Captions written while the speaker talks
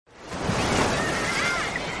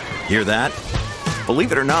Hear that?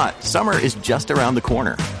 Believe it or not, summer is just around the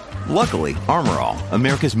corner. Luckily, Armor All,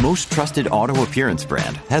 America's most trusted auto appearance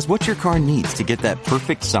brand, has what your car needs to get that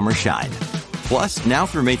perfect summer shine. Plus, now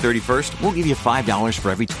through May 31st, we'll give you $5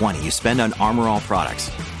 for every $20 you spend on Armor All products.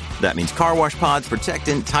 That means car wash pods,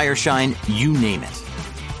 protectant, tire shine, you name it.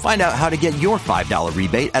 Find out how to get your $5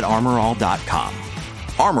 rebate at armorall.com.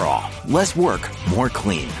 Armor All, less work, more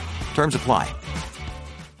clean. Terms apply.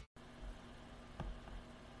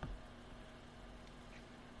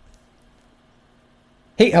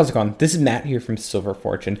 Hey, how's it going? This is Matt here from Silver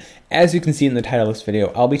Fortune. As you can see in the title of this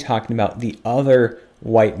video, I'll be talking about the other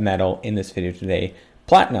white metal in this video today,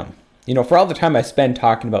 platinum. You know, for all the time I spend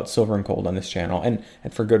talking about silver and gold on this channel, and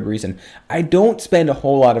for good reason, I don't spend a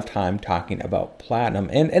whole lot of time talking about platinum,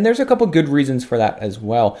 and there's a couple good reasons for that as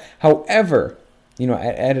well. However, you know,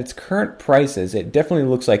 at its current prices, it definitely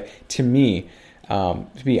looks like, to me, to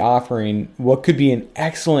be offering what could be an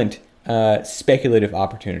excellent speculative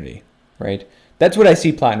opportunity, right? That's what I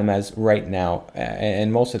see platinum as right now,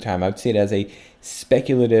 and most of the time I would see it as a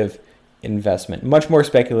speculative investment, much more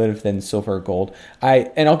speculative than silver or gold.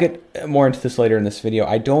 And I'll get more into this later in this video.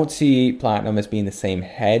 I don't see platinum as being the same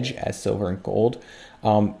hedge as silver and gold.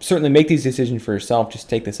 Certainly make these decisions for yourself. Just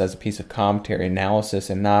take this as a piece of commentary analysis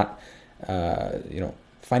and not,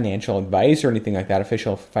 financial advice or anything like that,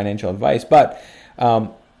 official financial advice. But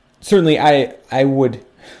certainly I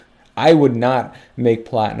would not make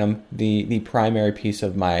platinum the primary piece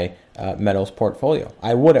of my metals portfolio.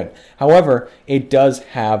 I wouldn't. However, it does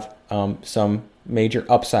have some major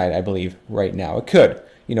upside, I believe, right now. It could.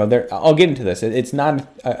 You know, I'll get into this. It's not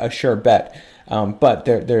a sure bet, but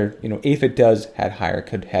if it does head higher, it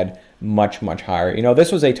could head much, much higher. You know,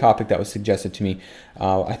 this was a topic that was suggested to me,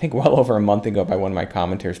 I think well over a month ago by one of my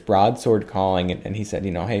commenters, Broadsword Calling, and he said,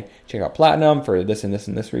 hey, check out platinum for this and this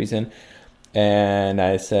and this reason. And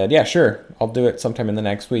I said, yeah, sure, I'll do it sometime in the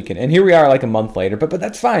next week. And here we are like a month later, but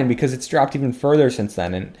that's fine because it's dropped even further since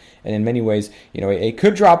then. And in many ways, it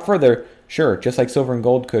could drop further, sure, just like silver and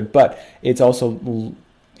gold could, but it's also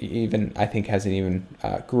even, I think, has an even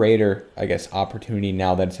greater, I guess, opportunity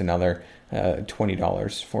now that it's another $20,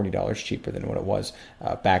 $40 cheaper than what it was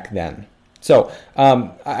back then. So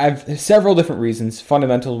I've several different reasons,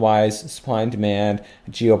 fundamentals-wise, supply and demand,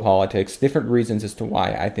 geopolitics, different reasons as to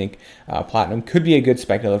why I think platinum could be a good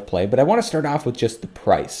speculative play. But I want to start off with just the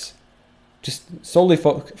price, just solely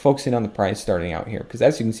focusing on the price starting out here. Because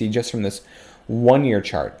as you can see, just from this one-year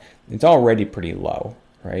chart, it's already pretty low,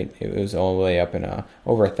 right? It was all the way up in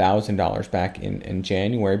over $1,000 back in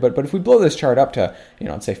January. But if we blow this chart up to,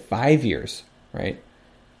 let's say 5 years, right?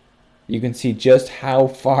 You can see just how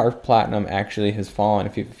far platinum actually has fallen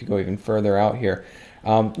if you go even further out here.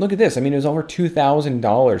 Look at this. I mean, it was over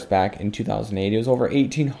 $2,000 back in 2008. It was over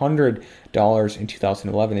 $1,800 in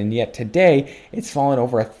 2011. And yet today, it's fallen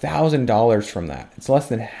over $1,000 from that. It's less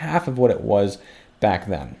than half of what it was back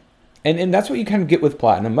then. And that's what you kind of get with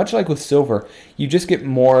platinum. Much like with silver, you just get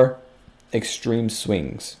more extreme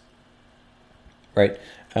swings, right?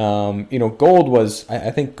 Gold was,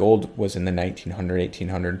 I think gold was in the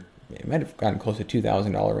 1800. It might have gotten close to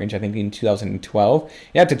 $2,000 range, I think, in 2012.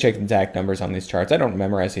 You have to check the exact numbers on these charts. I don't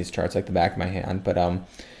memorize these charts like the back of my hand, but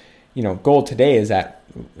gold today is at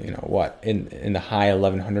in the high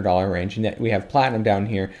 $1,100 range, and yet we have platinum down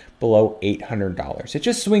here below $800. It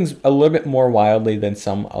just swings a little bit more wildly than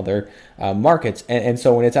some other markets, and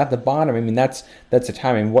so when it's at the bottom, I mean that's the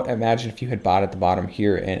time. I mean, imagine if you had bought at the bottom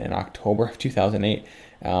here in October of 2008.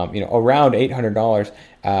 Around $800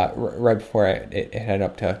 right before it headed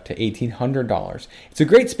up to $1,800. It's a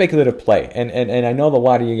great speculative play, and I know that a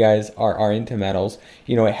lot of you guys are into metals.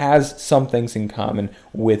 It has some things in common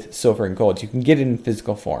with silver and gold. You can get it in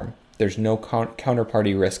physical form. There's no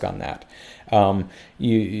counterparty risk on that.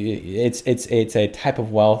 It's a type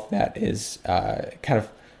of wealth that is kind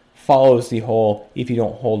of follows the whole "if you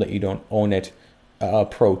don't hold it, you don't own it"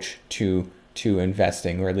 approach to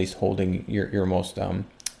investing, or at least holding your most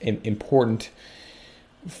important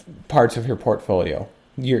parts of your portfolio,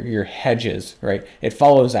 your hedges, right? It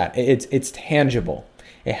follows that. It's tangible.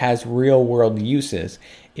 It has real world uses.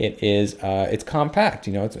 It's compact.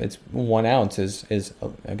 It's 1 ounce is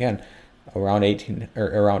again around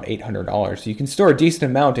 $800. So you can store a decent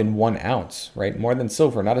amount in 1 ounce, right? More than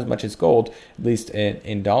silver, not as much as gold, at least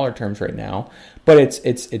in dollar terms right now. But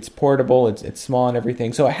it's portable, it's small and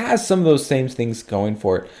everything. So it has some of those same things going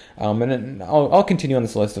for it. And I'll continue on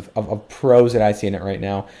this list of pros that I see in it right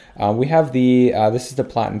now. We have this is the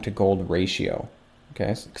platinum to gold ratio.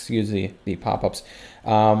 Okay, so excuse the pop-ups.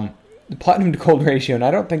 The platinum to gold ratio, and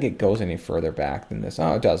I don't think it goes any further back than this.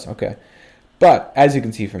 Oh, it does. Okay. But as you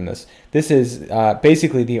can see from this, this is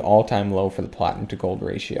basically the all-time low for the platinum to gold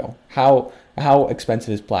ratio. How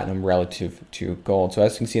expensive is platinum relative to gold? So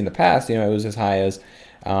as you can see in the past, it was as high as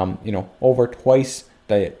over twice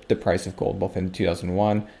the price of gold, both in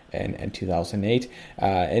 2001 and 2008,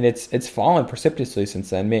 and it's fallen precipitously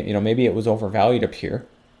since then. Maybe it was overvalued up here.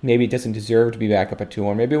 Maybe it doesn't deserve to be back up at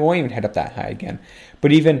 2-1. Maybe it won't even head up that high again.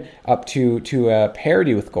 But even up to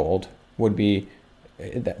parity with gold would be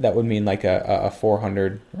that would mean like a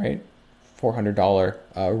 $400, right? $400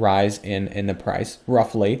 rise in the price,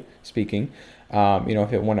 roughly speaking.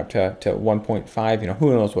 If it went up to 1.5,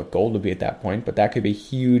 who knows what gold would be at that point, but that could be a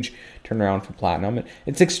huge turnaround for platinum.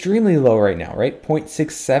 It's extremely low right now, right?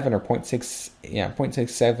 0.67 or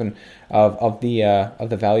 0.67 of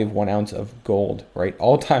the value of 1 ounce of gold, right?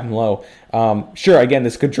 All-time low. Sure, again,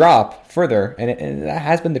 this could drop further, and that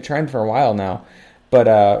has been the trend for a while now. But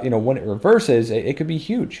when it reverses, it could be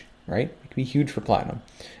huge, right? It could be huge for platinum,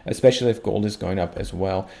 especially if gold is going up as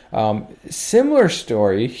well. Similar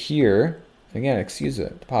story here. Again, excuse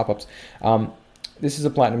the pop-ups. This is a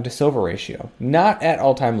platinum to silver ratio, not at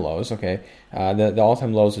all-time lows. Okay, the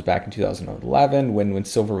all-time lows was back in 2011 when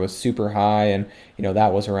silver was super high, and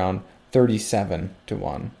that was around 37 to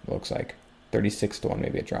 1. Looks like 36 to 1.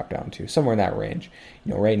 Maybe it dropped down to somewhere in that range.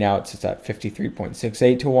 Right now it's at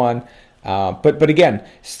 53.68 to 1. But again,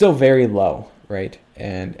 still very low, right?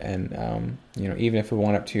 And even if we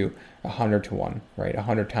went up to 100 to 1, right,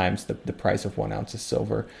 100 times the price of 1 ounce of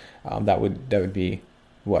silver, that would be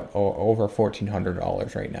over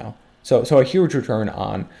 $1,400 right now. So a huge return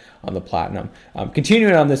on the platinum.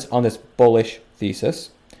 Continuing on this bullish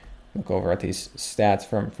thesis, look over at these stats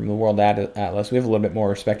from the World Atlas. We have a little bit more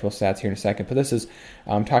respectable stats here in a second, but this is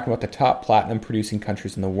talking about the top platinum producing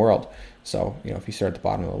countries in the world. So if you start at the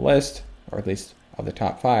bottom of the list, or at least of the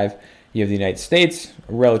top 5, you have the United States,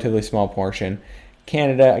 a relatively small portion.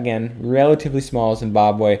 Canada, again, relatively small.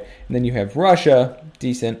 Zimbabwe. And then you have Russia,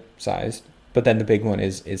 decent sized. But then the big one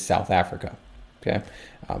is South Africa. Okay,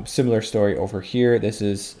 similar story over here. This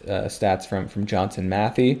is stats from Johnson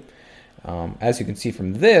Matthey. As you can see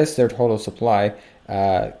from this, their total supply,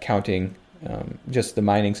 counting just the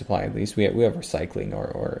mining supply at least. We have recycling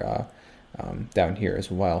or down here as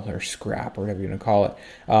well, or scrap, or whatever you want to call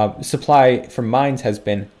it. Supply from mines has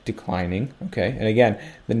been declining, okay? And again,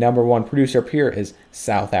 the number one producer up here is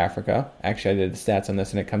South Africa. Actually, I did the stats on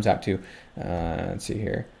this, and it comes out to, let's see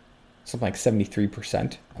here, something like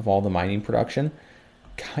 73% of all the mining production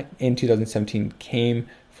in 2017 came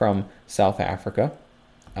from South Africa.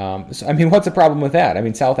 What's the problem with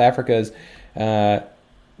that? South Africa's,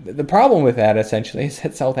 the problem with that, essentially, is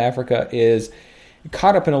that South Africa is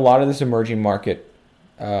caught up in a lot of this emerging market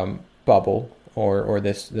bubble, or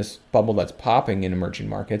this bubble that's popping in emerging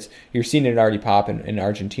markets. You're seeing it already pop in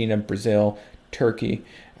Argentina, Brazil, Turkey,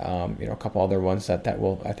 a couple other ones that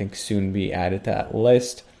will, I think, soon be added to that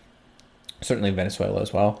list. Certainly Venezuela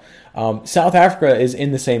as well. South Africa is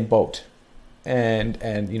in the same boat. And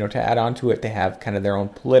to add on to it, they have kind of their own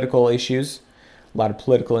political issues, a lot of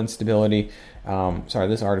political instability. Sorry,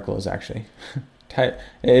 this article is actually...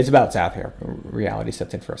 It's about South Africa. Reality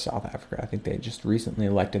sets in for South Africa. I think they just recently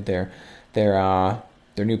elected their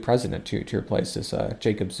new president to replace this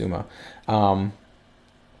Jacob Zuma,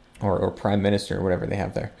 or prime minister, or whatever they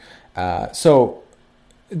have there. So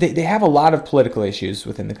they have a lot of political issues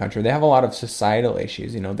within the country. They have a lot of societal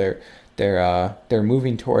issues. They're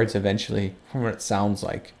moving towards eventually, from what it sounds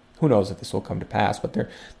like. Who knows if this will come to pass? But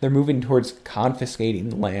they're moving towards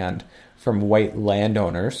confiscating land from white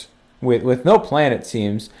landowners. With no plan, it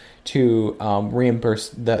seems, to reimburse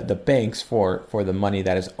the banks for the money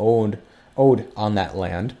that is owed on that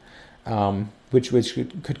land, which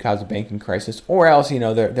could cause a banking crisis, or else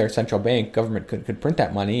their central bank government could print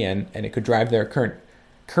that money and it could drive their current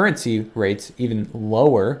currency rates even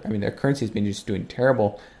lower. Their currency has been just doing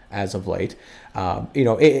terrible as of late.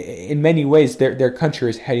 In many ways, their country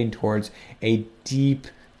is heading towards a deep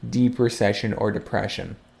recession or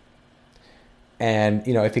depression. And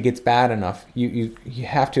if it gets bad enough, you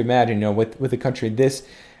have to imagine, with a country this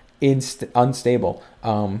unstable,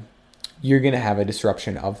 you're going to have a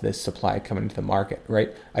disruption of this supply coming into the market,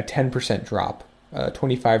 right? A 10% drop, a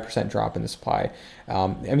 25% drop in the supply.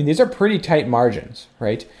 These are pretty tight margins,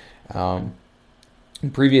 right? In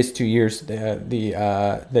previous 2 years,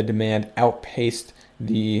 the demand outpaced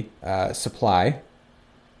the supply.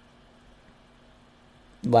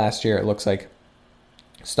 Last year, it looks like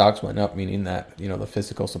stocks went up, meaning that the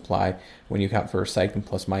physical supply, when you count for recycling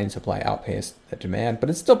plus mining supply, outpaced the demand.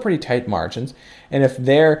 But it's still pretty tight margins. And if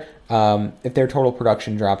their total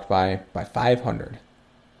production dropped by 500,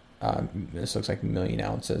 This looks like a million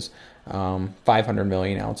ounces, 500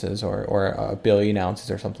 million ounces, or a billion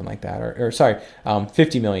ounces, or something like that, or sorry,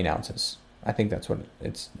 50 million ounces. I think that's what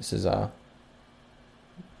it's. This is no,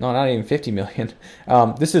 not even 50 million.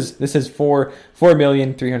 This is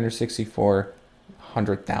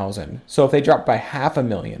 4,364,000. So if they drop by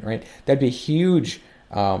 500,000, right, that'd be a huge.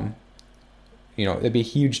 There'd be a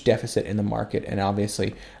huge deficit in the market, and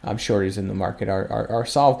obviously shortages in the market are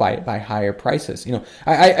solved by higher prices.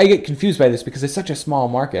 I get confused by this because it's such a small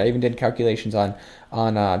market. I even did calculations on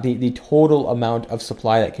the total amount of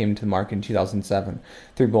supply that came into the market in 2007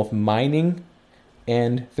 through both mining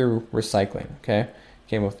and through recycling. Okay,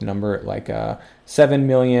 came with a number like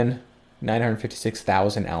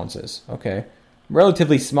 7,956,000 ounces. Okay,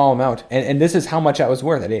 relatively small amount, and this is how much that was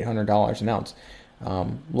worth at $800 an ounce.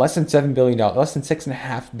 Less than $7 billion, less than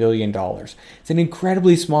 $6.5 billion. It's an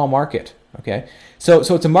incredibly small market. Okay, so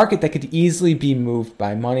it's a market that could easily be moved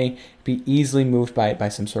by money, be easily moved by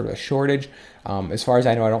some sort of a shortage. As far as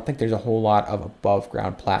I know, I don't think there's a whole lot of above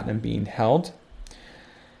ground platinum being held.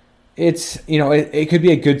 It's it could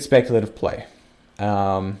be a good speculative play.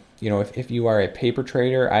 If you are a paper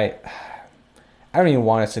trader, I don't even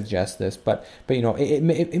want to suggest this, but it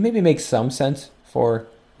maybe makes some sense for.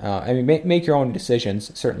 Make your own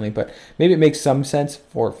decisions, certainly, but maybe it makes some sense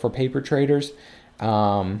for paper traders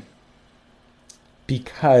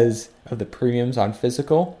because of the premiums on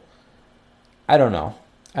physical. I don't know.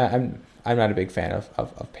 I'm not a big fan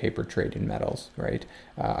of paper trading metals, right?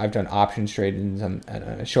 I've done options trading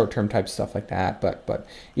and short-term type stuff like that, but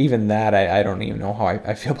even that, I don't even know how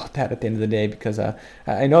I feel about that at the end of the day, because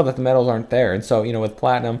I know that the metals aren't there. And so, with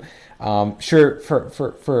platinum, sure,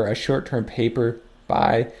 for a short-term paper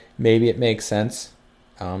buy, maybe it makes sense.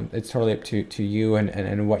 It's totally up to you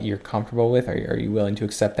and what you're comfortable with. Are you willing to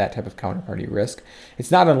accept that type of counterparty risk? It's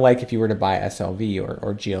not unlike if you were to buy SLV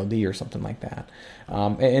or GLD or something like that.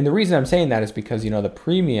 And the reason I'm saying that is because the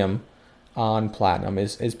premium on platinum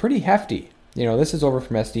is pretty hefty. This is over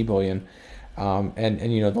from SD Bullion, and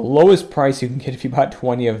the lowest price you can get if you bought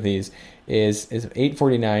 20 of these is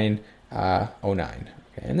 $849.09.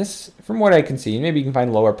 Okay, and this, from what I can see, maybe you can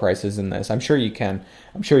find lower prices than this. I'm sure you can.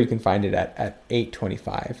 I'm sure you can find it at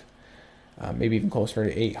 $825, maybe even closer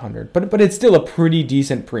to $800. But it's still a pretty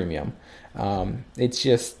decent premium. It's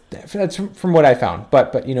just that's from what I found.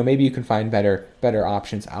 But maybe you can find better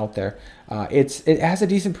options out there. It has a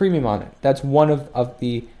decent premium on it. That's one of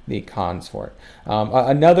the cons for it.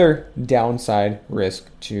 Another downside risk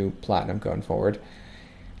to platinum going forward.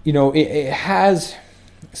 It has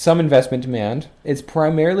some investment demand. It's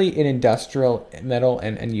primarily in industrial metal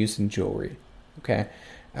and use in jewelry. Okay,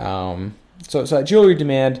 so that jewelry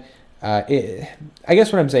demand. I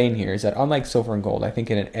guess what I'm saying here is that unlike silver and gold, I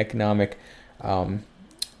think in an economic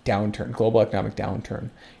downturn, global economic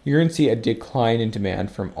downturn, you're going to see a decline in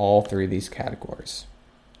demand from all three of these categories.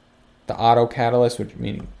 The auto catalyst, which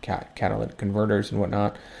meaning catalytic converters and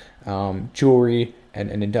whatnot, jewelry, and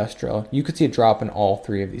industrial, you could see a drop in all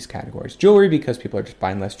three of these categories. Jewelry, because people are just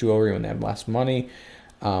buying less jewelry when they have less money,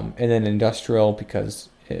 and then industrial, because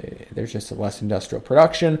there's just less industrial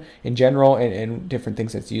production in general, and different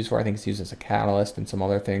things it's used for. I think it's used as a catalyst and some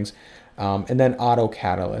other things. And then auto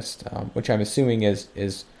catalyst, which I'm assuming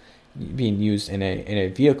is being used in a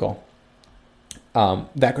vehicle.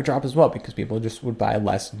 That could drop as well because people just would buy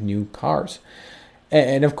less new cars.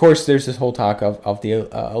 And of course, there's this whole talk of the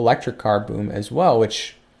electric car boom as well,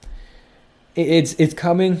 which it's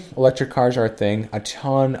coming. Electric cars are a thing. A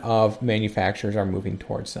ton of manufacturers are moving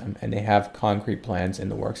towards them, and they have concrete plans in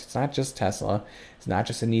the works. It's not just Tesla. It's not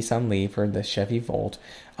just a Nissan Leaf or the Chevy Volt.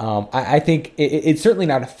 I think it's certainly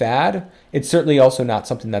not a fad. It's certainly also not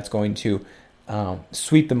something that's going to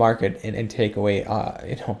sweep the market and take away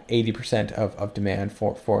 80% of demand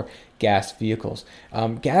for gas vehicles.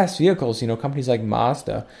 Gas vehicles, companies like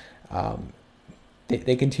Mazda,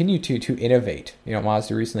 they continue to innovate.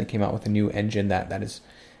 Mazda recently came out with a new engine that is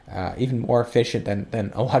even more efficient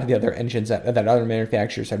than a lot of the other engines that other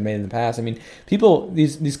manufacturers have made in the past. I mean,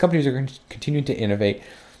 these companies are continuing to innovate.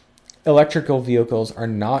 Electrical vehicles are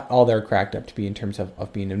not all they're cracked up to be in terms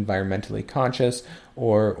of being environmentally conscious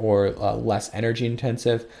or less energy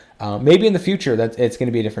intensive. Maybe in the future that it's going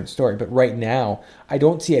to be a different story, but right now I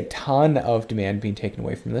don't see a ton of demand being taken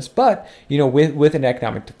away from this. But with an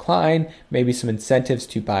economic decline, maybe some incentives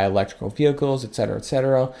to buy electrical vehicles, et cetera, et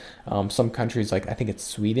cetera. Some countries, like I think it's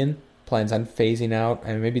Sweden, plans on phasing out,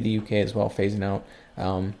 and maybe the UK as well, phasing out.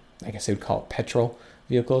 I guess they would call it petrol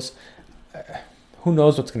vehicles. Who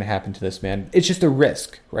knows what's going to happen to this, man? It's just a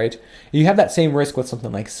risk, right? You have that same risk with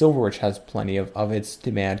something like silver, which has plenty of its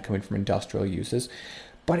demand coming from industrial uses.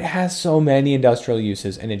 but it has so many industrial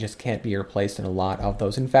uses, and it just can't be replaced in a lot of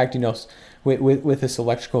those. In fact, with this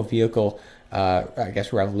electrical vehicle, I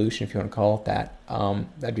guess revolution, if you want to call it that,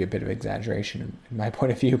 that'd be a bit of exaggeration in my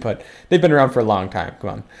point of view, but they've been around for a long time. Come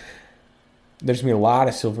on. There's going to be a lot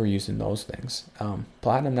of silver used in those things.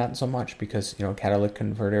 Platinum, not so much, because, catalytic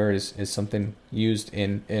converter is something used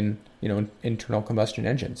in internal combustion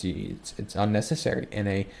engines. It's unnecessary in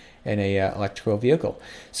a electrical vehicle.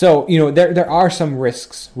 So, there are some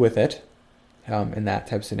risks with it in that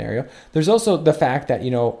type of scenario. There's also the fact that,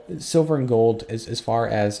 silver and gold, as far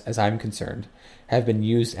as I'm concerned, have been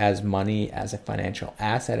used as money, as a financial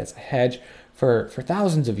asset, as a hedge for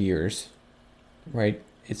thousands of years, right?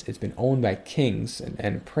 It's been owned by kings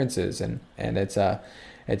and princes, and it's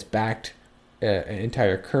backed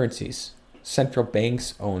entire currencies. Central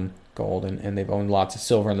banks own gold, and they've owned lots of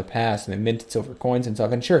silver in the past, and they minted silver coins and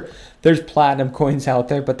stuff. And sure, there's platinum coins out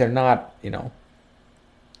there, but they're not, it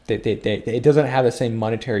doesn't have the same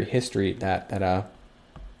monetary history that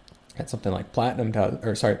something like platinum does,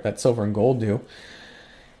 or sorry, that silver and gold do.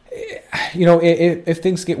 If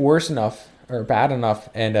things get worse enough or bad enough,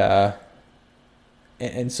 and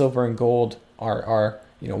silver and gold are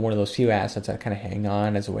one of those few assets that kind of hang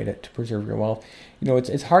on as a way to preserve your wealth.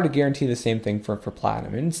 It's hard to guarantee the same thing for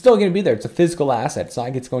platinum. And it's still going to be there. It's a physical asset. It's not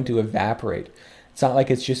like it's going to evaporate. It's not like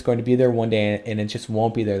it's just going to be there one day and it just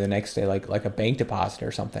won't be there the next day, like a bank deposit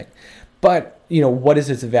or something. But what is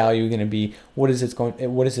its value going to be? What is its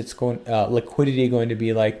liquidity going to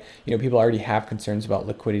be like? People already have concerns about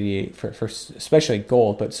liquidity for especially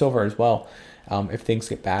gold, but silver as well. If things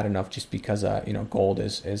get bad enough, just because gold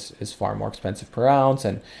is far more expensive per ounce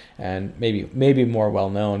and maybe more well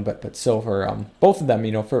known, but silver, both of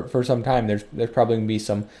them, for some time there's probably gonna be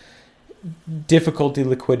some difficulty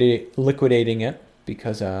liquidating it,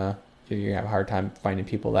 because you have a hard time finding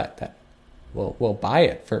people that will buy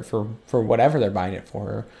it for whatever they're buying it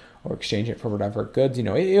for, or exchange it for whatever goods.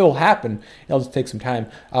 It'll happen. It'll just take some time.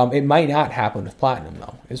 It might not happen with platinum,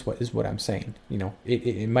 though, is what I'm saying.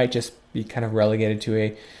 It might just be kind of relegated to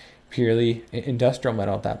a purely industrial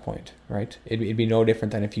metal at that point, right? It'd be no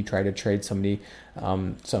different than if you try to trade somebody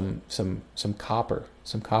some copper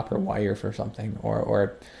wire for something,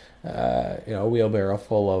 or a wheelbarrow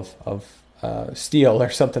full of steel or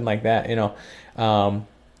something like that.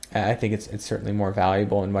 I think it's certainly more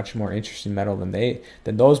valuable and much more interesting metal than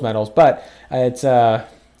those metals, but it's a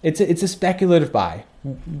speculative buy.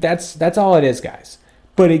 That's all it is, guys.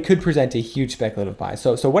 But it could present a huge speculative buy.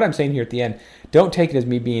 So what I'm saying here at the end, don't take it as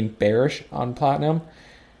me being bearish on platinum.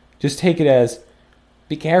 Just take it as,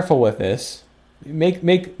 be careful with this. Make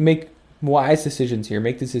wise decisions here.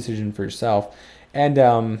 Make this decision for yourself, and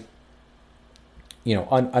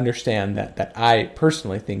understand that I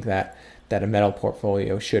personally think that a metal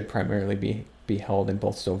portfolio should primarily be held in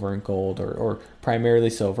both silver and gold, or primarily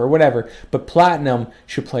silver, or whatever. But platinum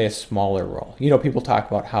should play a smaller role. People talk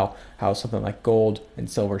about how something like gold and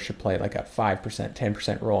silver should play like a 5%,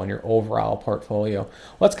 10% role in your overall portfolio.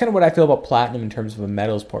 Well, that's kind of what I feel about platinum in terms of a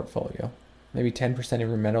metals portfolio. Maybe 10% of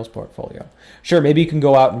your metals portfolio. Sure, maybe you can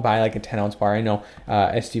go out and buy like a 10-ounce bar. I know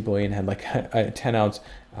SD Bullion had like a 10-ounce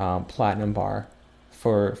platinum bar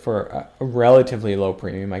for a relatively low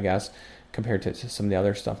premium, I guess, compared to some of the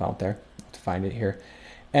other stuff out there. To find it here,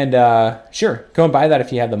 and sure, go and buy that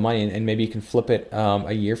if you have the money, and maybe you can flip it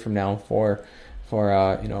a year from now for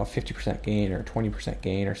a 50% gain or 20%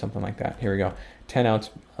 gain or something like that. Here we go,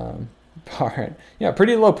 10-ounce bar. Yeah,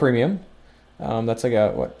 pretty low premium. That's like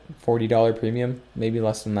a $40 premium, maybe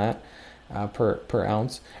less than that per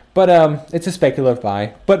ounce. But it's a speculative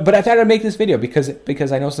buy. But I thought I'd make this video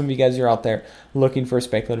because I know some of you guys are out there looking for a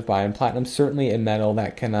speculative buy, and platinum's certainly a metal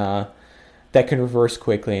that can reverse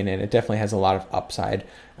quickly, and it definitely has a lot of upside.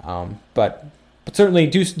 But certainly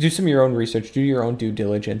do some of your own research, do your own due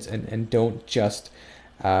diligence, and don't just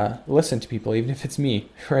listen to people, even if it's me,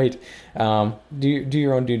 right? Do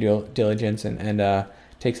your own due diligence and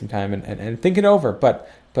take some time and think it over. But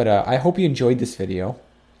I hope you enjoyed this video.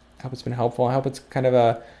 I hope it's been helpful. I hope it's kind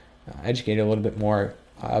of educated a little bit more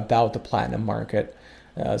about the platinum market,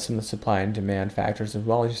 some of the supply and demand factors, as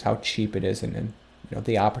well as just how cheap it is, and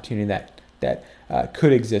the opportunity that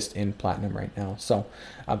could exist in platinum right now. So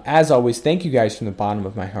as always, thank you guys from the bottom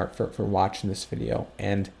of my heart for watching this video,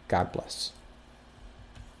 and God bless.